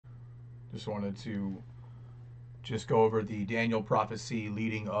Just wanted to just go over the Daniel prophecy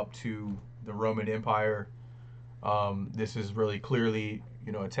leading up to the Roman Empire. This is really clearly,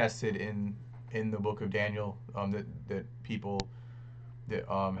 attested in the book of Daniel, that people that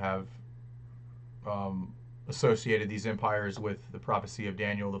have um, associated these empires with the prophecy of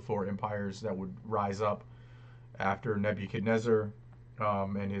Daniel, the four empires that would rise up after Nebuchadnezzar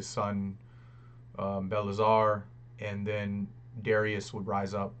and his son Belshazzar, and then Darius would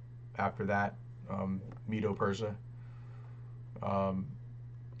rise up after that, Medo Persia. Um,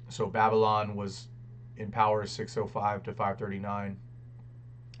 so Babylon was in power 605 to 539,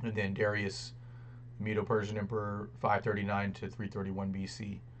 and then Darius, Medo Persian Emperor, 539 to 331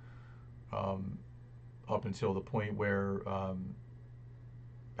 BC, um, up until the point where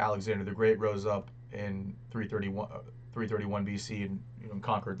Alexander the Great rose up in 331 BC and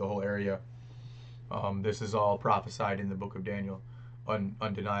conquered the whole area. This is all prophesied in the book of Daniel.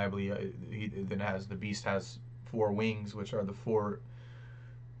 Undeniably, he then has the beast has four wings, which are the four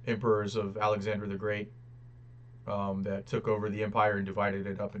emperors of Alexander the Great, that took over the empire and divided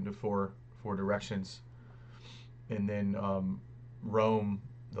it up into four directions. And then Rome,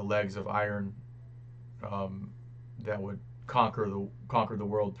 the legs of iron, um, that would conquer the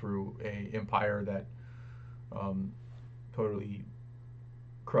world through a empire that um, totally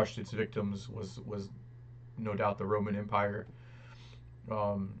crushed its victims was no doubt the Roman Empire,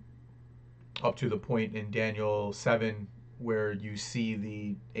 um, up to the point in Daniel 7 where you see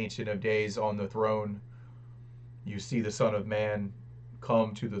the Ancient of Days on the throne. You see the Son of Man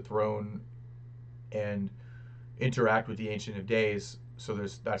come to the throne and interact with the Ancient of Days. So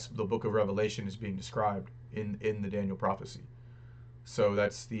that's the book of Revelation is being described in the Daniel prophecy. So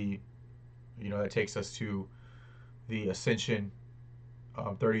that's that takes us to the ascension,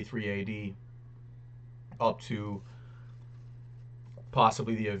 33 AD, up to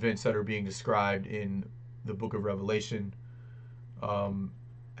possibly the events that are being described in the book of Revelation, um,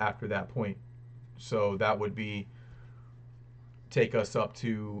 after that point. So that would be take us up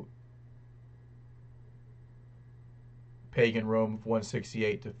to pagan Rome,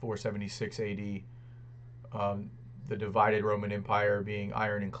 168 to 476 AD. The divided Roman Empire being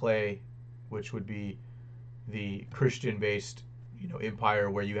iron and clay, which would be the Christian-based, empire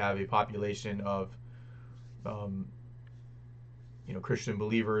where you have a population of, um, Christian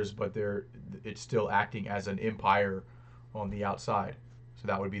believers, but it's still acting as an empire on the outside. So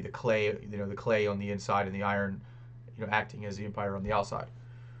that would be the clay on the inside and the iron, acting as the empire on the outside,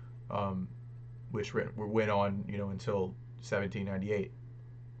 um, which went on, until 1798.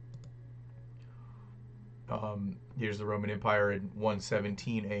 Here's the Roman Empire in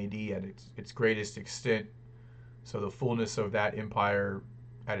 117 AD at its greatest extent. So the fullness of that empire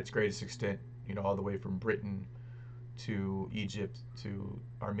at its greatest extent, all the way from Britain to Egypt to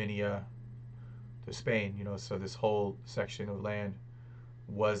Armenia to Spain, so this whole section of land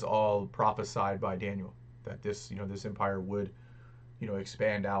was all prophesied by Daniel that this empire would,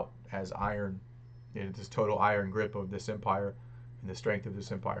 expand out as iron, this total iron grip of this empire and the strength of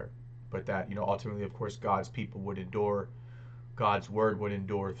this empire. But that, ultimately, of course, God's people would endure, God's word would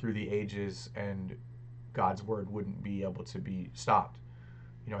endure through the ages, and God's word wouldn't be able to be stopped,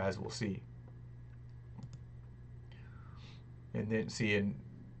 as we'll see. And then see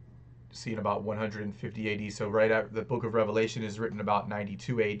in about 150 AD. So right after the book of Revelation is written about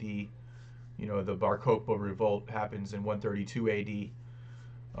 92 AD. The Bar Kokhba revolt happens in 132 AD.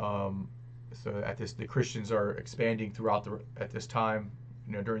 So the Christians are expanding at this time.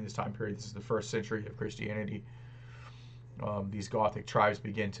 During this time period, this is the first century of Christianity. These Gothic tribes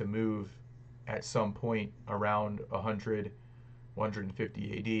begin to move at some point around 100,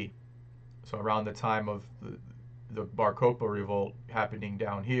 150 AD. So around the time of the Bar Kokhba revolt happening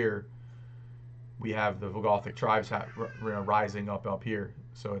down here, we have the Gothic tribes rising up here.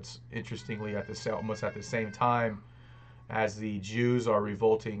 So it's interestingly almost at the same time as the Jews are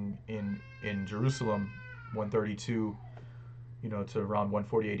revolting in Jerusalem, 132, to around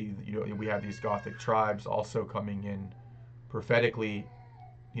 140 AD. We have these Gothic tribes also coming in prophetically.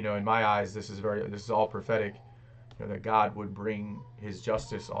 In my eyes, this is all prophetic. That God would bring His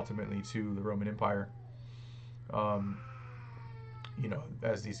justice ultimately to the Roman Empire.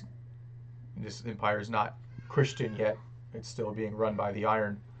 As this empire is not Christian yet, it's still being run by the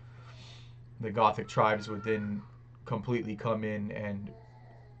iron. The Gothic tribes would then completely come in and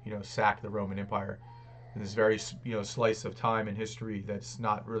sack the Roman Empire. In this very slice of time in history that's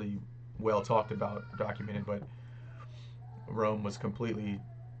not really well talked about, documented, but Rome was completely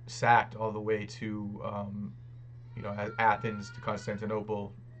sacked all the way to Athens, to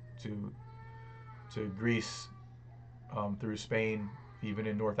Constantinople, to Greece, through Spain, even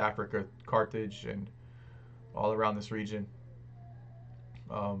in North Africa, Carthage, and all around this region,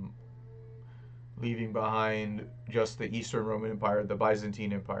 um, leaving behind just the Eastern Roman Empire, the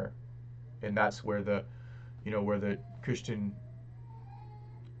Byzantine Empire, and that's where where the Christian,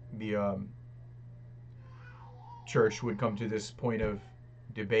 the church would come to this point of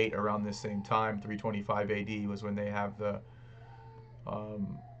debate around this same time. 325 AD was when they have the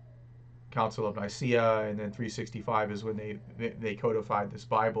um, Council of Nicaea, and then 365 is when they codified this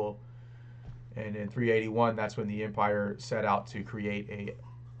Bible, and in 381 that's when the empire set out to create a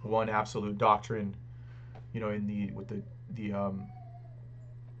one absolute doctrine. In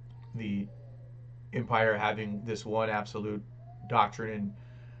the empire having this one absolute doctrine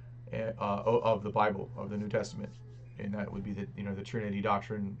of the Bible, of the New Testament, and that would be the Trinity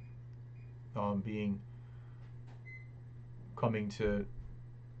doctrine, being coming to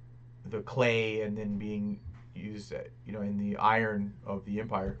the clay and then being used in the iron of the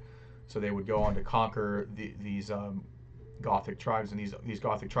empire. So they would go on to conquer these Gothic tribes, and these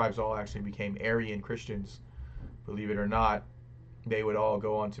Gothic tribes all actually became Arian Christians. Believe it or not, they would all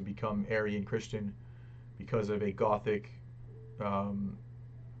go on to become Arian Christian because of a Gothic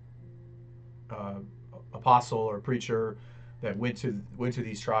apostle or preacher that went to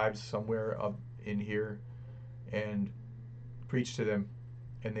these tribes somewhere up in here and preached to them,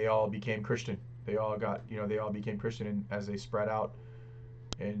 and they all became Christian. They all became Christian, and as they spread out,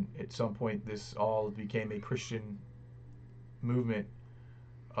 and at some point this all became a Christian movement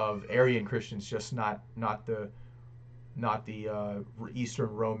of Arian Christians, just not the Eastern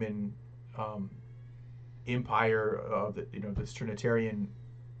Roman empire of this Trinitarian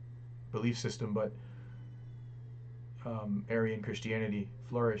belief system, but Arian Christianity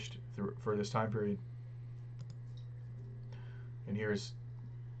flourished for this time period. And here's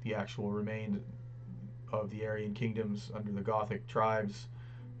the actual remains of the Arian kingdoms under the Gothic tribes,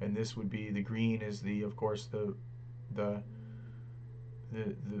 and this would be the green is of course the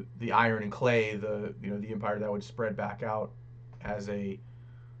iron and clay, the empire that would spread back out as a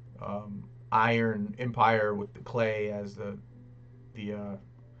iron empire with the clay as the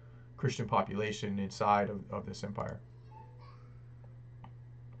Christian population inside of this empire,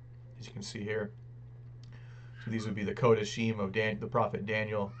 as you can see here. So these would be the Kodashim of the prophet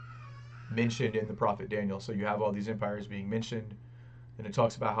Daniel, mentioned in the prophet Daniel. So you have all these empires being mentioned, and it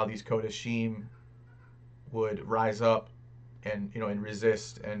talks about how these Kodashim would rise up and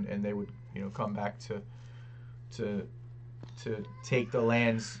resist, and they would come back to take the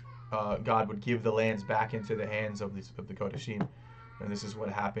lands. God would give the lands back into the hands of the Kodashim, and this is what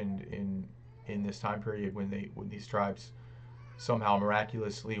happened in this time period when these tribes somehow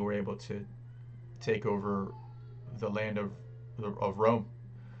miraculously were able to take over the land of Rome.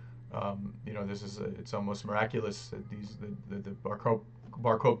 It's almost miraculous that the Bar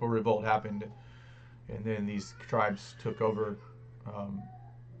Kokhba revolt happened, and then these tribes took over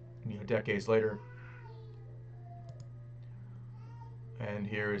decades later. And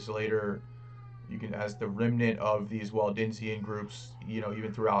here is later, as the remnant of these Waldensian groups,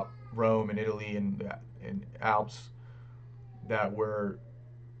 even throughout Rome and Italy and Alps, that were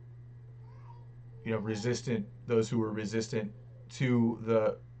resistant, those who were resistant to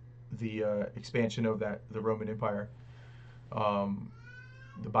the expansion of the Roman Empire,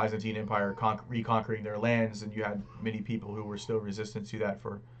 the Byzantine Empire reconquering their lands, and you had many people who were still resistant to that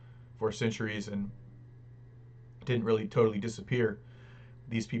for centuries and didn't really totally disappear.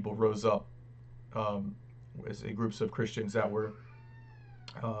 These people rose up as groups of Christians that were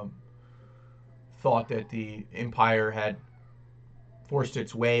thought that the empire had forced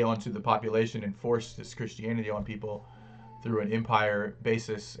its way onto the population and forced this Christianity on people through an empire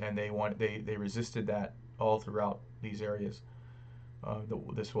basis, and they resisted that all throughout these areas.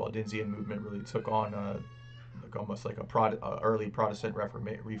 This Waldensian movement really took on almost like a early Protestant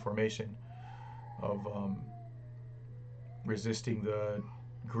Reformation of resisting the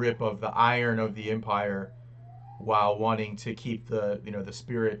grip of the iron of the empire while wanting to keep the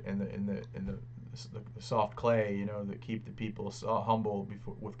spirit and the soft clay, that keep the people humble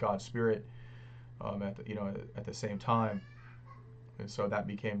with God's spirit at the same time. And so that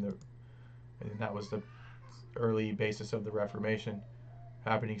became that was the early basis of the Reformation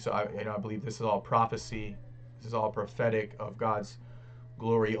happening. So I believe this is all prophecy. This is all prophetic of God's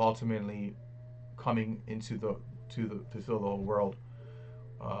glory ultimately coming to fill the whole world.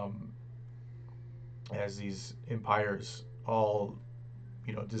 As these empires all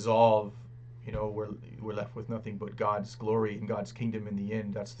dissolve, we're left with nothing but God's glory and God's kingdom in the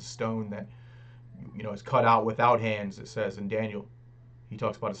end. That's the stone that is cut out without hands. It says in Daniel, he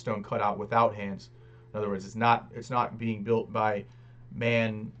talks about a stone cut out without hands. In other words, it's not being built by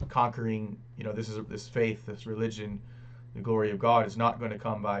man conquering, this faith, this religion, the glory of God is not going to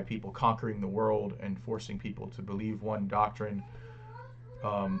come by people conquering the world and forcing people to believe one doctrine,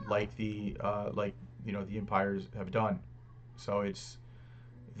 the empires have done. So it's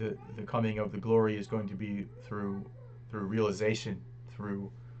the coming of the glory is going to be through realization,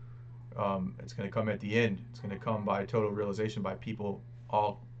 through it's going to come at the end. It's going to come by total realization, by people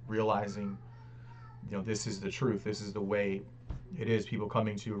all realizing, this is the truth, this is the way it is. People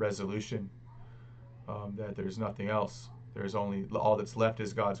coming to a resolution that there's nothing else. There's only, all that's left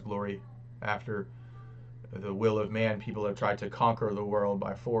is God's glory. After the will of man, people have tried to conquer the world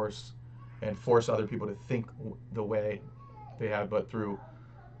by force and force other people to think the way they have, but through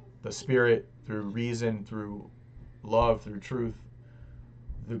the Spirit, through reason, through love, through truth,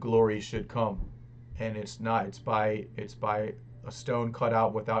 the glory should come. And it's by a stone cut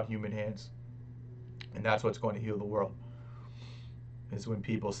out without human hands. And that's what's going to heal the world. Is when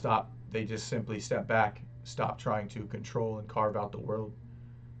people stop, they just simply step back, stop trying to control and carve out the world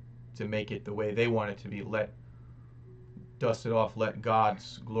to make it the way they want it to be. Dust it off, let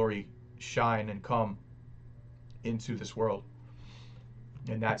God's glory shine and come into this world.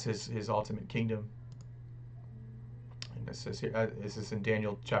 And that's his ultimate kingdom. And it says here, this is in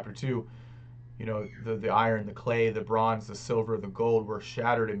Daniel chapter 2, the iron, the clay, the bronze, the silver, the gold were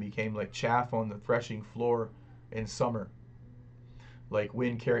shattered and became like chaff on the threshing floor in summer. Like the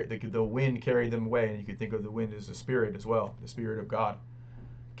wind carried them away. And you could think of the wind as a spirit as well, the Spirit of God.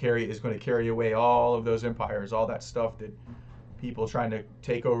 Is going to carry away all of those empires, all that stuff that people trying to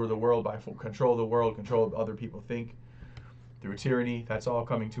take over the world, by control the world, control what other people think through tyranny. That's all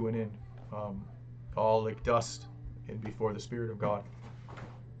coming to an end, all like dust, and before the Spirit of God.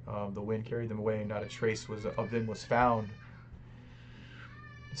 The wind carried them away, and not a trace of them was found.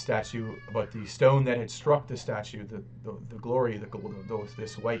 The statue, but the stone that had struck the statue, the glory,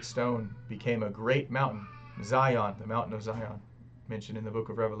 this white stone, became a great mountain, Zion, the mountain of Zion, mentioned in the book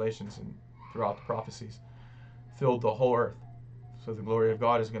of Revelations and throughout the prophecies, filled the whole earth. So the glory of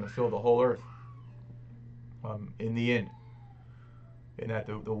God is going to fill the whole earth in the end. And that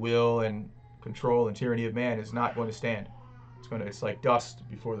the will and control and tyranny of man is not going to stand. It's like dust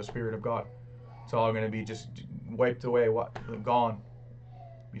before the Spirit of God. It's all going to be just wiped away, gone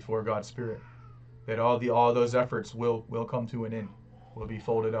before God's Spirit. That all those efforts will come to an end, will be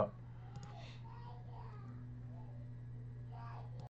folded up.